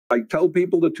I tell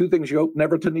people the two things you hope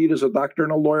never to need is a doctor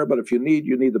and a lawyer, but if you need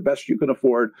the best you can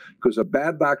afford, because a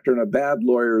bad doctor and a bad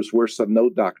lawyer is worse than no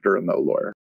doctor and no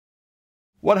lawyer.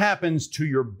 What happens to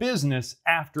your business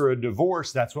after a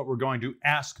divorce? That's what we're going to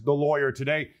ask the lawyer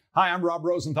today. Hi, I'm Rob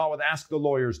Rosenthal with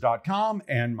AskTheLawyers.com,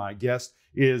 and my guest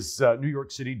is New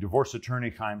York City divorce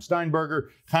attorney Chaim Steinberger.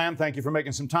 Chaim, thank you for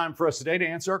making some time for us today to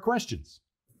answer our questions.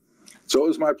 It's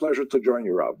always my pleasure to join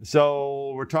you, Rob.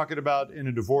 So we're talking about in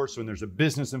a divorce when there's a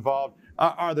business involved.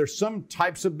 Are there some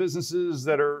types of businesses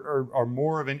that are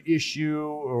more of an issue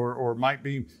or might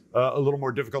be a little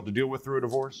more difficult to deal with through a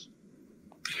divorce?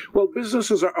 Well,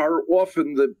 businesses are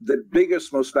often the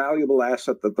biggest, most valuable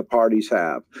asset that the parties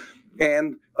have.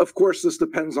 And of course, this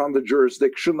depends on the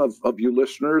jurisdiction of you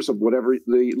listeners, of whatever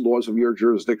the laws of your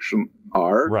jurisdiction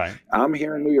are. Right. I'm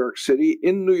here in New York City.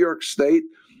 In New York State,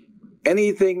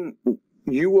 anything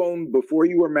you owned before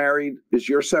you were married is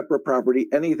your separate property.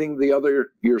 Anything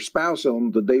your spouse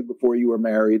owned the day before you were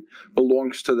married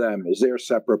belongs to them, is their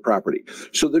separate property.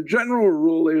 So the general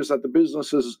rule is that the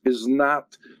business is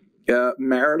not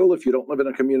marital. If you don't live in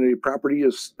a community property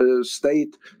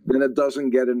estate, then it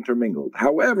doesn't get intermingled.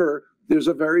 However, there's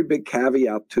a very big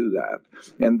caveat to that,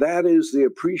 and that is the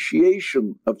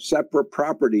appreciation of separate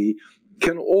property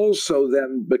can also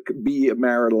then be a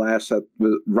marital asset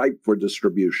ripe for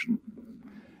distribution.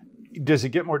 Does it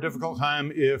get more difficult,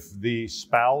 Chaim, if the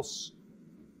spouse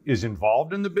is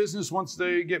involved in the business once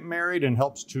they get married and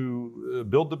helps to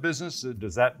build the business?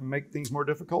 Does that make things more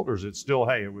difficult, or is it still,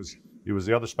 hey, it was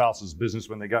the other spouse's business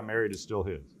when they got married, it's still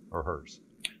his or hers?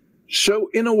 So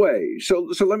in a way, so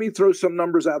let me throw some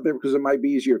numbers out there because it might be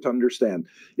easier to understand.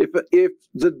 If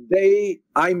the day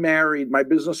I married, my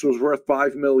business was worth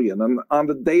 $5 million, and on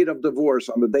the date of divorce,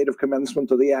 on the date of commencement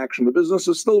of the action, the business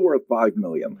is still worth $5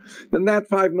 million. Then that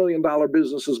 $5 million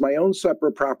business is my own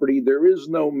separate property. There is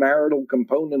no marital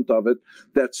component of it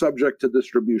that's subject to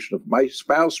distribution. If my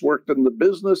spouse worked in the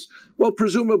business, well,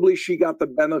 presumably she got the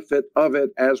benefit of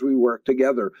it as we worked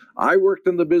together. I worked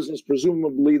in the business,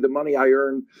 presumably the money I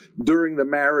earned during the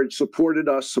marriage supported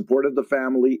us, supported the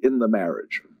family in the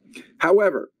marriage.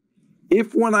 However,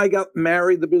 if when I got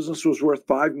married, the business was worth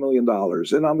 $5 million,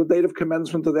 and on the date of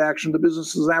commencement of the action, the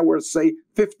business is now worth, say,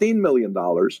 $15 million,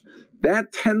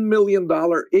 that $10 million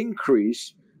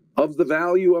increase of the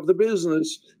value of the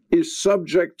business is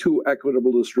subject to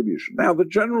equitable distribution. Now, the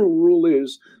general rule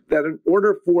is that in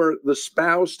order for the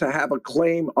spouse to have a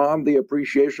claim on the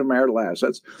appreciation of marital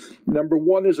assets, number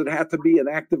one is it had to be an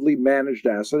actively managed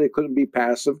asset. It couldn't be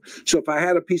passive. So if I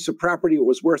had a piece of property, it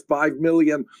was worth $5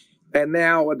 million, and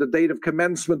now at the date of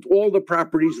commencement, all the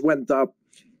properties went up.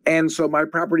 And so my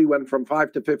property went from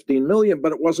 5 to 15 million,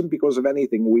 but it wasn't because of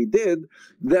anything we did.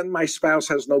 Then my spouse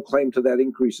has no claim to that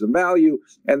increase in value,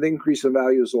 and the increase in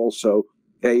value is also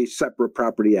a separate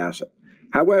property asset.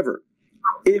 However,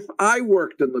 if I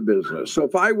worked in the business,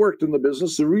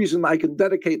 the reason I can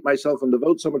dedicate myself and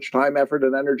devote so much time, effort,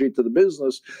 and energy to the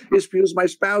business is because my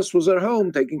spouse was at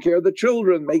home taking care of the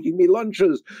children, making me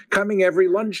lunches, coming every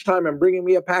lunchtime and bringing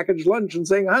me a packaged lunch and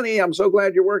saying, honey, I'm so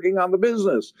glad you're working on the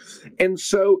business. And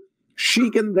so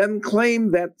she can then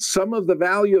claim that some of the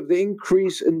value of the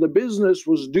increase in the business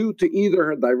was due to either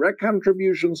her direct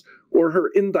contributions or her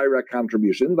indirect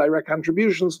contribution. Indirect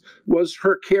contributions was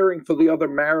her caring for the other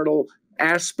marital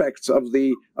aspects of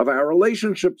our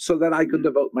relationship so that I could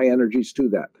devote my energies to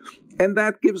that. And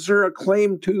that gives her a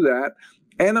claim to that.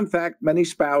 And in fact, many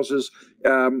spouses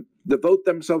devote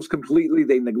themselves completely.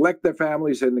 They neglect their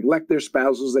families, they neglect their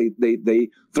spouses, they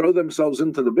throw themselves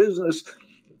into the business.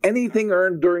 Anything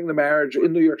earned during the marriage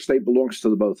in New York State belongs to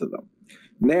the both of them.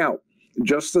 Now,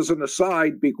 just as an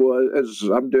aside, because as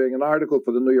I'm doing an article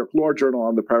for the New York Law Journal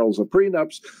on the perils of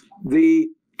prenups,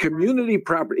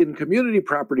 in community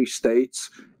property states,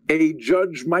 a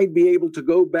judge might be able to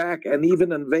go back and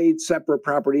even invade separate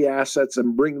property assets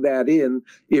and bring that in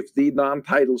if the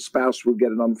non-title spouse will get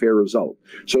an unfair result.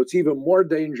 So it's even more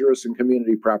dangerous in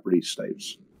community property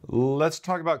states. Let's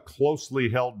talk about closely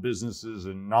held businesses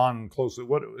and non-closely.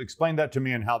 Explain that to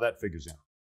me and how that figures in.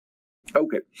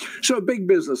 Okay. So a big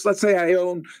business, let's say I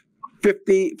own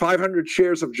 500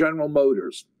 shares of General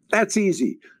Motors. That's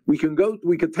easy. We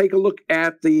could take a look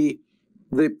at the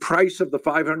price of the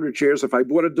 500 shares. If I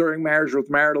bought it during marriage with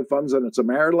marital funds, and it's a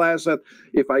marital asset.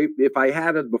 If I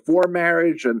had it before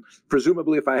marriage, and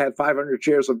presumably if I had 500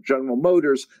 shares of General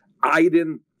Motors, I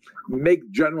didn't make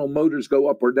General Motors go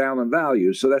up or down in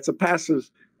value. So that's a passive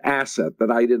asset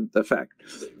that I didn't affect.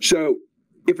 So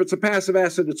if it's a passive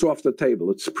asset, it's off the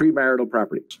table. It's premarital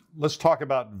property. Let's talk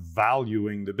about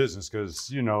valuing the business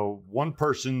because, one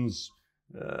person's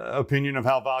opinion of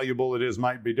how valuable it is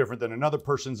might be different than another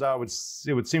person's.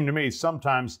 It would seem to me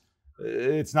sometimes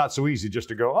it's not so easy just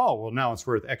to go, oh, well, now it's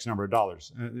worth X number of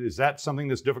dollars. Is that something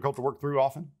that's difficult to work through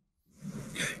often?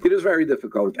 It is very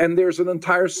difficult, and there's an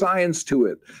entire science to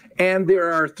it. And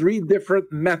there are 3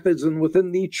 different methods, and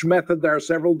within each method, there are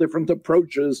several different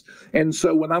approaches. And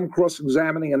so when I'm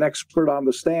cross-examining an expert on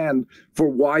the stand for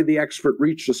why the expert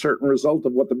reached a certain result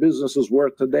of what the business is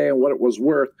worth today and what it was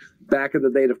worth back at the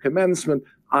date of commencement,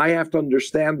 I have to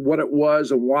understand what it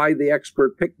was and why the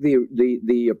expert picked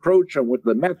the approach and what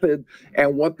the method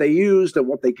and what they used and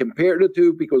what they compared it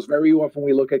to, because very often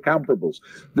we look at comparables.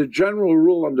 The general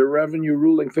rule under Revenue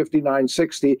Ruling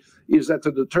 5960 is that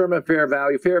to determine fair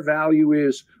value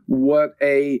is what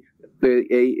an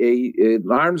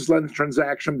arm's length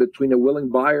transaction between a willing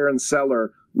buyer and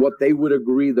seller, what they would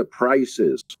agree the price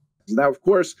is. Now, of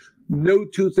course, no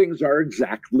 2 things are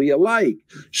exactly alike.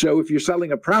 So if you're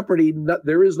selling a property,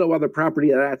 there is no other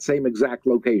property at that same exact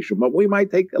location. But we might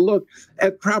take a look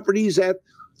at properties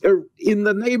in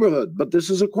the neighborhood, but this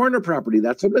is a corner property.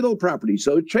 That's a middle property.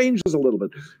 So it changes a little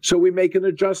bit. So we make an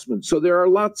adjustment. So there are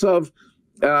lots of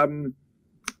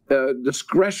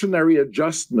discretionary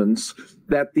adjustments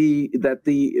that the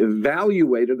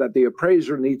evaluator, that the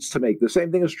appraiser needs to make. The same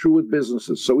thing is true with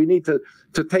businesses. So we need to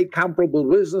take comparable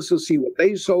businesses, see what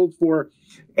they sold for,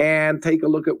 and take a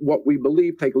look at what we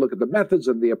believe, take a look at the methods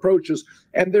and the approaches.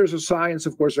 And there's a science,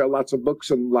 of course. There are lots of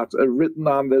books and lots written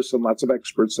on this and lots of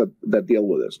experts that deal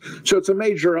with this. So it's a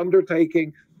major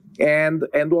undertaking. And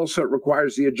also it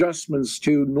requires the adjustments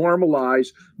to normalize.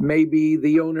 Maybe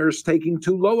the owner's taking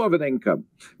too low of an income.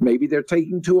 Maybe they're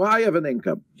taking too high of an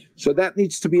income. So that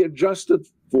needs to be adjusted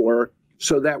for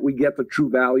so that we get the true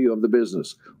value of the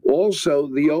business. Also,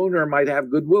 the owner might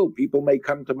have goodwill. People may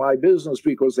come to my business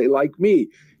because they like me.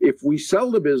 If we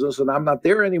sell the business and I'm not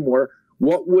there anymore,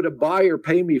 what would a buyer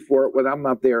pay me for it when I'm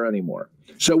not there anymore?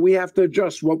 So we have to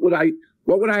adjust. What would I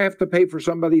have to pay for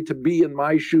somebody to be in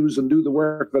my shoes and do the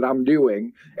work that I'm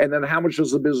doing? And then how much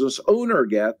does the business owner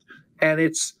get? And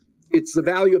it's the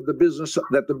value of the business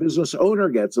that the business owner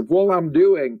gets. If all I'm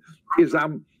doing is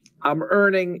I'm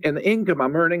earning an income,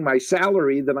 I'm earning my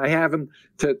salary, then I haven't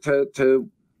to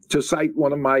cite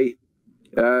one of my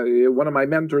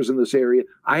mentors in this area,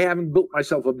 I haven't built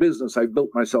myself a business, I've built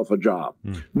myself a job.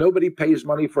 Nobody pays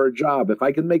money for a job. If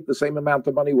I can make the same amount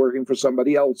of money working for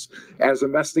somebody else as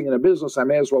investing in a business, I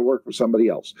may as well work for somebody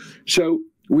else. So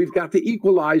we've got to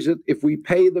equalize it. If we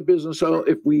pay the business owner,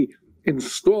 if we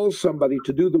install somebody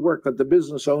to do the work that the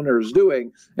business owner is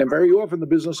doing, and very often the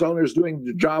business owner is doing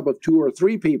the job of 2 or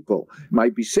 3 people. It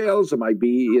might be sales, it might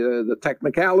be the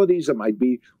technicalities, it might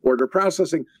be order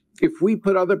processing. If we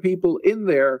put other people in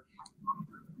there,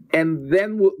 and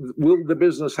then will the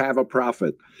business have a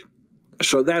profit?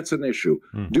 So that's an issue.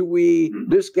 Do we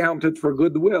discount it for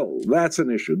goodwill? That's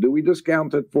an issue. Do we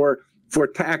discount it for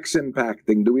tax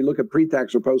impacting? Do we look at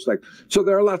pre-tax or post-tax? So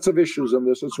there are lots of issues in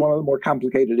this. It's one of the more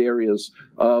complicated areas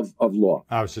of law.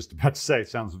 I was just about to say, it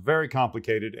sounds very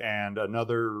complicated, and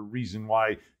another reason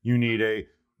why you need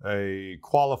a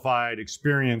qualified,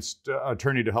 experienced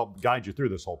attorney to help guide you through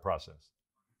this whole process.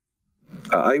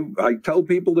 I tell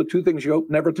people the 2 things you hope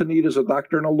never to need is a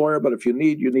doctor and a lawyer, but if you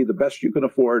need the best you can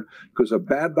afford, because a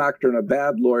bad doctor and a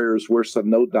bad lawyer is worse than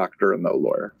no doctor and no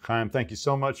lawyer. Chaim, thank you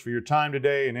so much for your time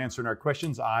today and answering our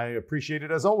questions. I appreciate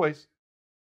it as always.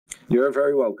 You're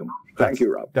very welcome. Thank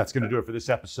you, Rob. That's going to do it for this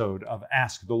episode of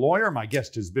Ask the Lawyer. My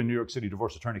guest has been New York City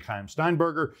divorce attorney Chaim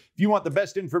Steinberger. If you want the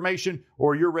best information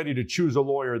or you're ready to choose a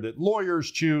lawyer that lawyers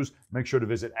choose, make sure to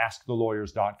visit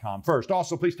askthelawyer.com first.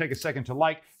 Also, please take a second to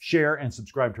like, share, and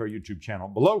subscribe to our YouTube channel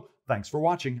below. Thanks for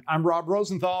watching. I'm Rob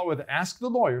Rosenthal with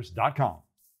askthelawyer.com.